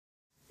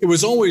It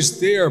was always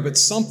there, but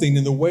something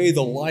in the way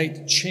the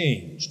light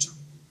changed.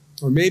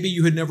 Or maybe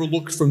you had never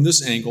looked from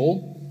this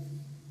angle,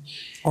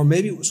 or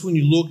maybe it was when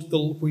you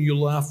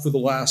left for the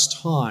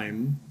last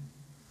time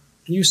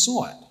and you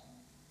saw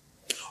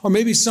it. Or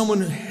maybe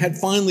someone had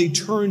finally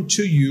turned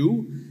to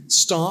you,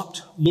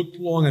 stopped, looked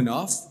long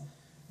enough,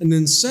 and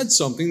then said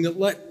something that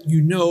let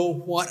you know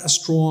what a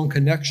strong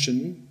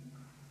connection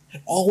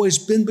had always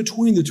been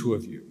between the two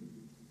of you.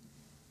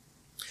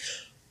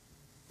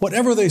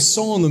 Whatever they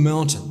saw on the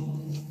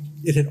mountain,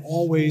 it had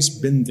always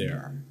been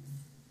there.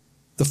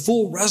 The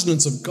full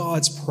resonance of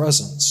God's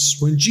presence.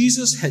 When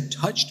Jesus had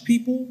touched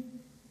people,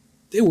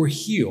 they were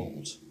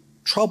healed.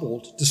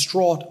 Troubled,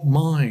 distraught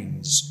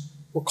minds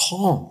were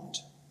calmed.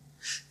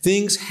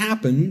 Things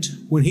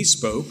happened when he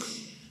spoke.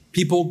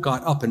 People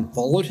got up and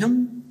followed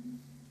him.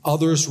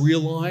 Others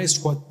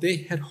realized what they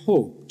had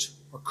hoped,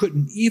 or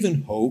couldn't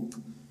even hope,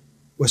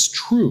 was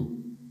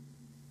true.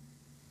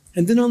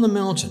 And then on the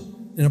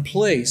mountain, in a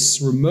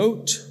place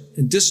remote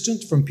and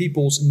distant from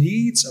people's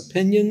needs,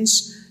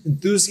 opinions,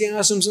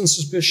 enthusiasms, and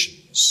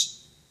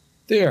suspicions,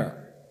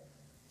 there,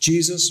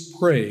 Jesus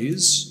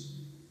prays,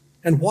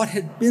 and what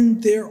had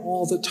been there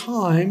all the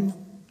time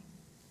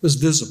was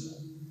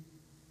visible.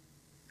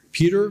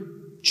 Peter,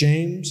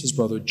 James, his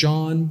brother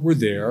John were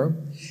there,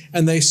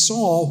 and they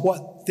saw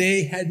what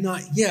they had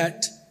not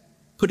yet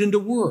put into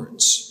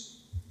words.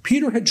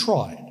 Peter had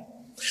tried.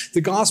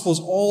 The Gospels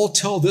all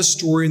tell this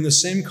story in the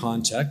same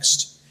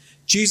context.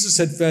 Jesus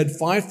had fed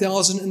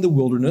 5,000 in the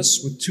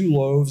wilderness with 2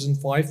 loaves and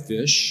 5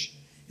 fish.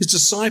 His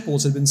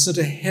disciples had been sent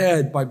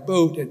ahead by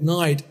boat at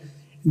night.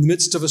 In the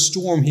midst of a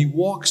storm, he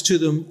walks to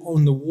them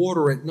on the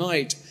water at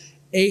night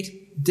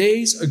 8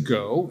 days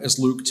ago, as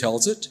Luke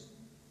tells it.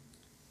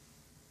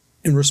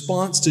 In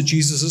response to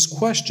Jesus'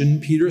 question,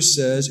 Peter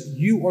says,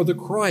 "You are the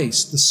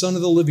Christ, the Son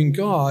of the living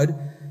God."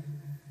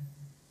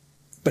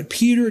 But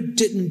Peter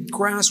didn't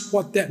grasp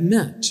what that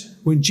meant.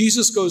 When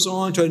Jesus goes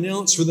on to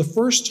announce for the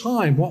first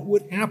time what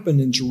would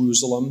happen in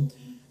Jerusalem,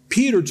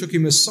 Peter took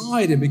him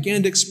aside and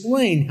began to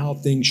explain how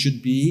things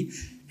should be,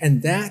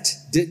 and that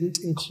didn't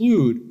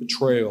include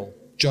betrayal,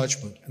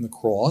 judgment, and the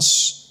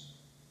cross.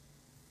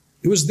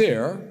 It was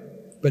there,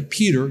 but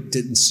Peter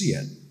didn't see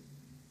it.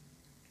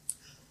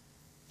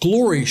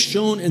 Glory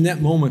shone in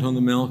that moment on the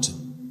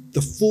mountain.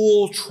 The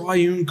full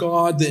triune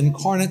God, the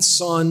incarnate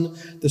Son,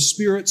 the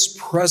Spirit's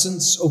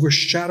presence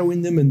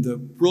overshadowing them in the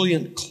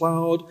brilliant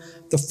cloud,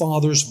 the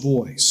Father's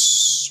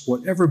voice.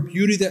 Whatever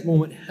beauty that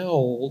moment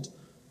held,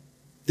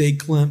 they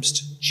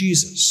glimpsed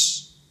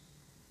Jesus.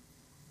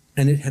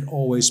 And it had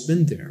always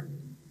been there.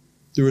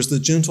 There was the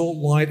gentle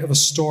light of a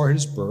star at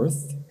his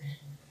birth.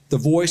 The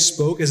voice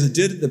spoke as it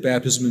did at the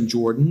baptism in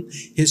Jordan.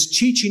 His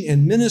teaching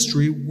and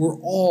ministry were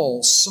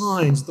all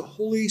signs of the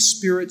Holy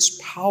Spirit's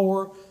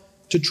power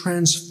to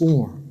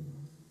transform.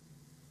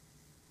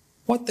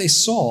 What they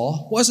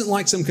saw wasn't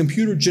like some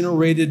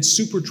computer-generated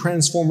super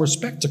transformer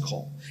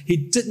spectacle. He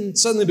didn't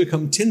suddenly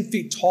become 10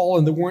 feet tall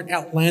and there weren't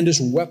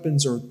outlandish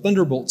weapons or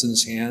thunderbolts in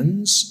his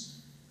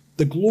hands.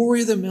 The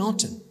glory of the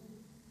mountain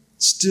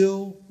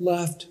still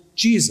left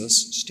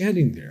Jesus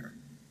standing there.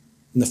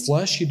 In the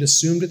flesh, he'd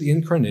assumed at the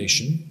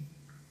incarnation.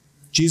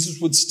 Jesus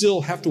would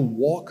still have to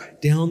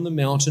walk down the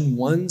mountain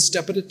one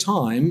step at a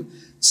time,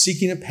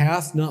 seeking a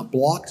path not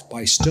blocked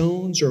by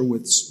stones or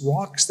with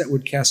rocks that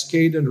would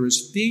cascade under his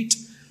feet.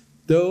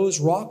 Those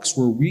rocks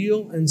were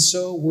real, and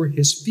so were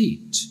his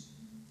feet.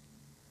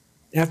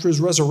 After his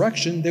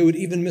resurrection, they would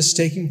even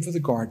mistake him for the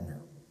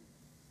gardener.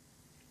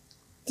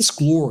 This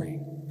glory,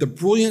 the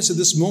brilliance of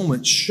this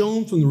moment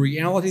shone from the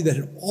reality that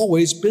had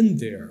always been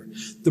there.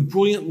 The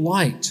brilliant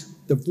light,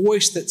 the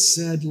voice that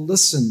said,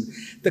 "Listen,"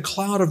 the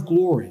cloud of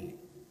glory.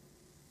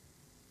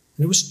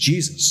 And it was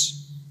Jesus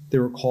they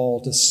were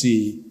called to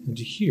see and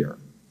to hear.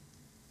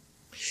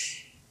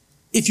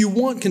 If you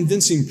want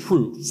convincing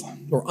proof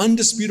or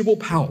undisputable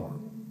power,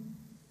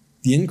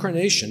 the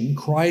incarnation,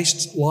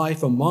 Christ's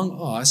life among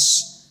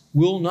us,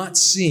 will not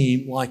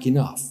seem like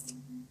enough.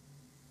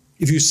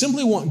 If you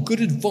simply want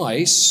good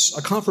advice,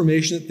 a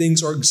confirmation that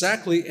things are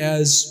exactly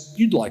as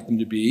you'd like them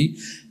to be,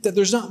 that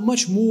there's not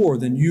much more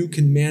than you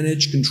can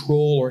manage,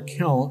 control, or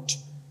count,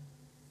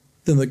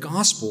 then the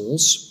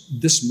Gospels,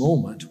 this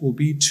moment, will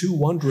be too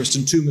wondrous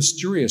and too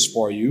mysterious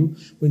for you.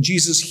 When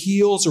Jesus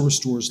heals or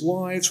restores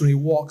lives, when he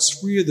walks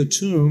free of the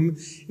tomb,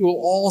 it will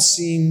all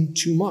seem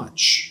too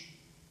much.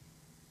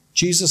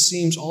 Jesus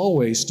seems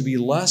always to be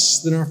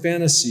less than our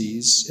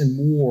fantasies and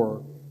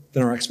more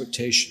than our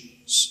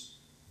expectations.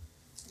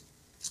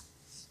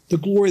 The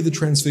glory of the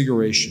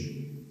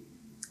Transfiguration,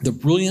 the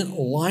brilliant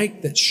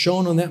light that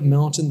shone on that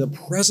mountain, the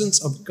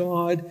presence of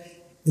God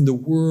in the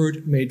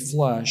Word made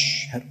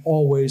flesh had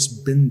always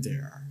been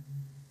there.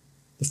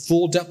 The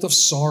full depth of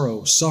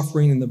sorrow,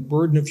 suffering, and the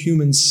burden of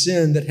human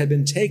sin that had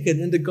been taken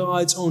into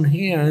God's own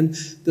hand,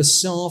 the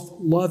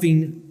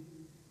self-loving,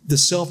 the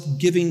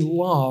self-giving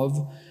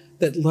love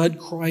that led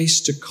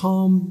Christ to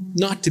come,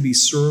 not to be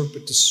served,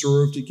 but to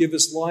serve, to give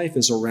his life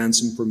as a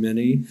ransom for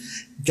many.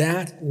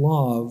 That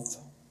love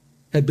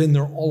had been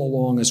there all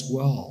along as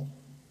well.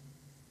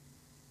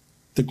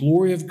 The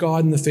glory of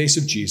God in the face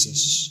of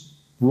Jesus,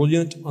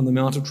 brilliant on the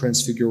Mount of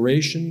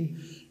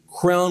Transfiguration,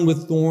 crowned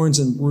with thorns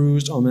and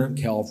bruised on Mount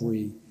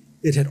Calvary,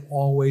 it had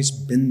always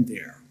been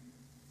there.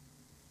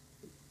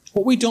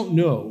 What we don't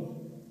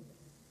know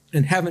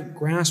and haven't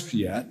grasped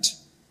yet,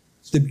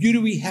 the beauty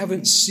we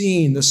haven't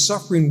seen, the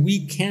suffering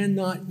we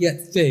cannot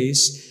yet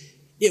face,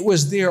 it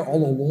was there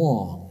all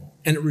along,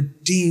 and it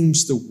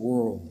redeems the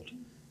world,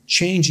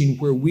 changing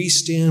where we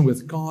stand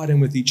with God and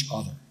with each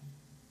other.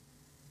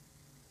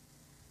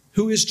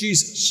 Who is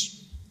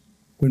Jesus?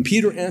 When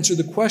Peter answered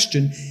the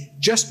question,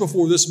 just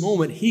before this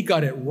moment, he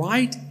got it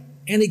right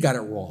and he got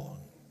it wrong.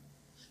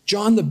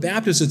 John the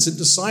Baptist had sent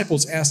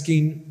disciples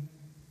asking,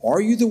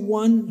 "Are you the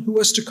one who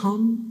was to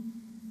come?"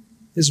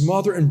 His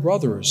mother and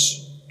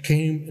brothers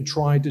came and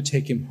tried to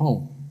take him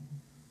home.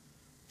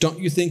 Don't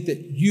you think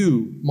that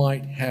you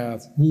might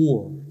have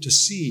more to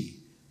see,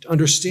 to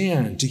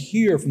understand, to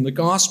hear from the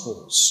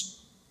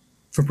Gospels,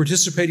 from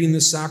participating in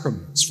the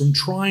sacraments, from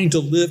trying to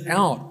live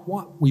out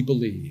what we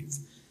believe?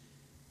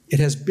 It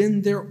has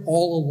been there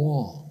all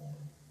along,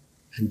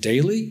 and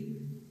daily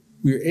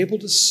we are able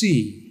to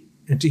see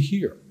and to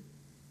hear.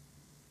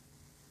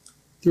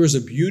 There is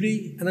a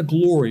beauty and a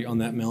glory on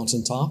that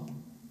mountaintop,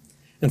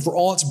 and for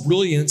all its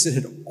brilliance, it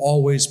had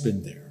always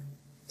been there.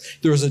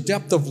 There is a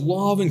depth of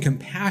love and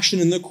compassion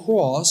in the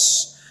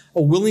cross,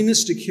 a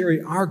willingness to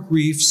carry our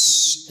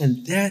griefs,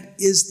 and that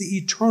is the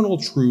eternal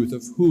truth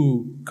of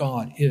who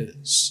God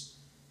is.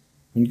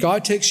 When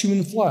God takes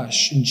human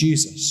flesh in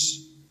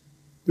Jesus,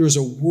 there is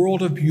a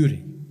world of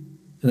beauty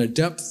and a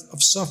depth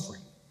of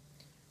suffering.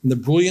 In the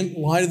brilliant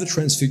light of the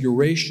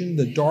Transfiguration,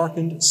 the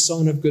darkened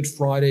sun of Good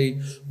Friday,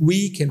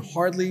 we can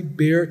hardly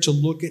bear to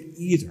look at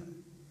either.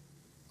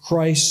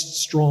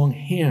 Christ's strong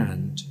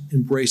hand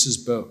embraces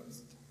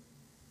both.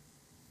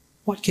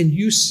 What can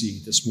you see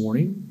this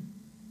morning?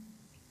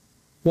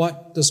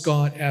 What does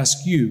God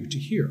ask you to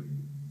hear?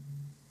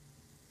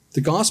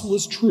 The gospel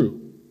is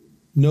true,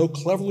 no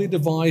cleverly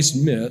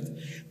devised myth,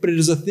 but it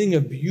is a thing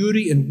of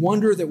beauty and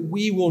wonder that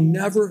we will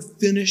never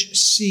finish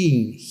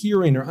seeing,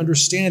 hearing, or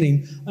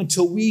understanding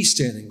until we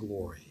stand in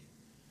glory.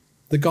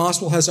 The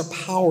gospel has a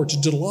power to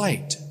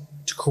delight,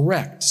 to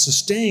correct, to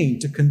sustain,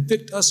 to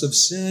convict us of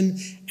sin,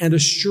 and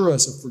assure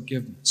us of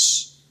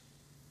forgiveness.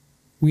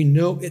 We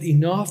know it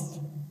enough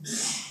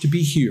to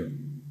be here.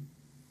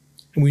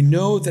 And we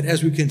know that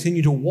as we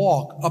continue to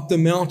walk up the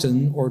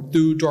mountain or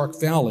through dark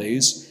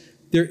valleys,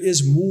 there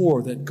is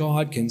more that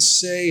God can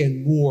say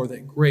and more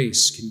that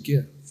grace can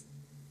give.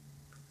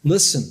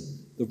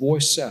 Listen, the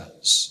voice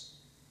says,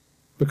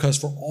 because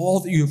for all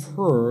that you have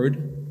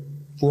heard,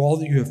 for all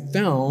that you have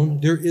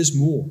found, there is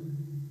more.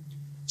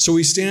 So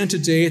we stand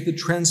today at the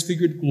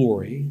transfigured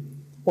glory,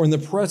 or in the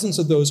presence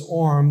of those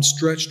arms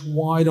stretched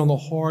wide on the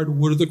hard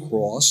wood of the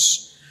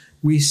cross.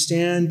 We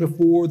stand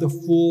before the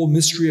full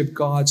mystery of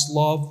God's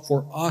love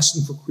for us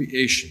and for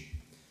creation.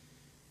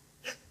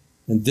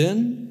 And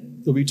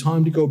then there'll be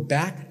time to go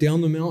back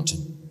down the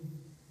mountain,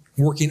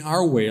 working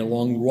our way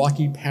along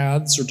rocky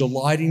paths or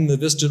delighting in the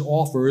vista it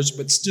offers,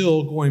 but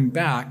still going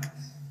back,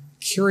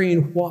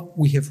 carrying what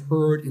we have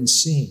heard and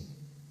seen.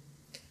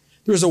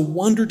 There is a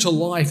wonder to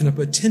life and a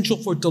potential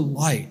for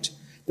delight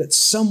that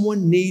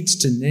someone needs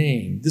to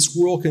name. This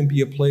world can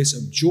be a place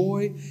of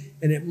joy,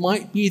 and it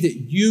might be that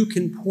you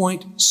can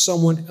point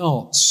someone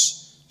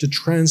else to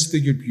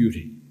transfigured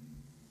beauty.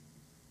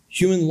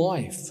 Human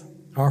life,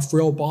 our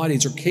frail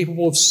bodies are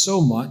capable of so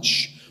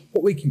much,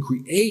 what we can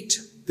create,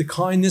 the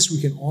kindness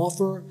we can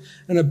offer,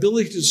 an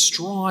ability to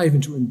strive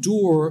and to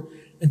endure,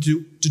 and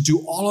to do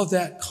all of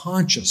that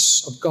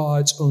conscious of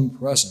God's own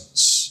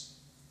presence.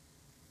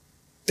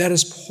 That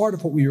is part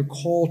of what we are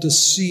called to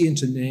see and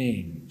to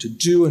name, to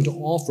do and to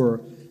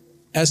offer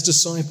as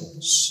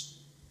disciples.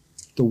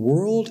 The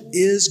world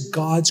is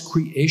God's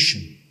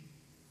creation.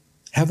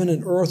 Heaven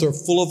and earth are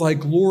full of thy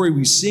glory.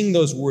 We sing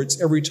those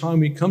words every time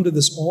we come to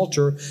this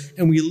altar,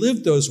 and we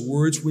live those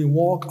words. We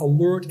walk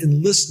alert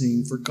and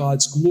listening for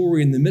God's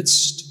glory in the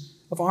midst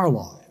of our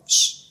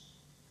lives.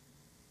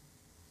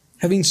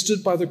 Having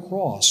stood by the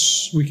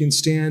cross, we can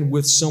stand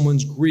with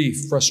someone's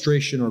grief,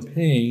 frustration, or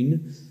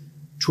pain,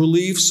 to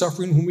relieve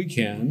suffering when we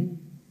can,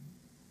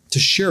 to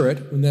share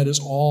it when that is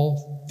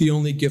all the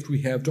only gift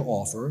we have to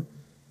offer.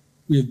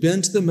 We have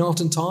been to the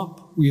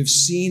mountaintop. We have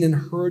seen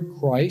and heard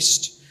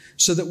Christ,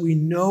 so that we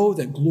know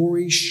that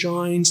glory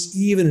shines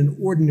even in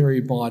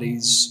ordinary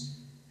bodies,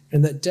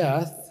 and that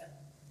death,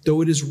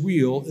 though it is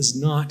real, is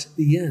not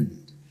the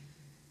end.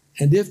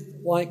 And if,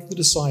 like the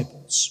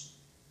disciples,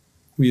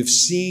 we have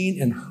seen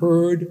and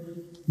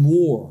heard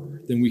more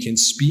than we can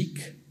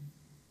speak,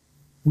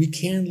 we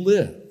can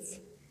live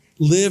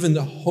in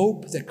the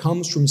hope that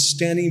comes from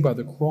standing by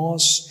the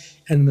cross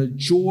and the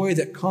joy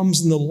that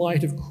comes in the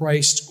light of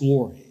Christ's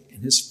glory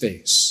in his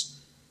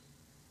face.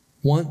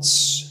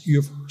 Once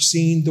you have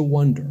seen the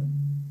wonder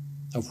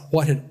of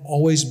what had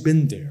always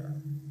been there,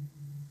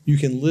 you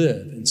can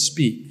live and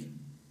speak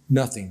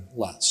nothing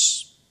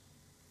less.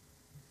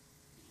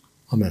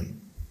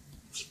 Amen.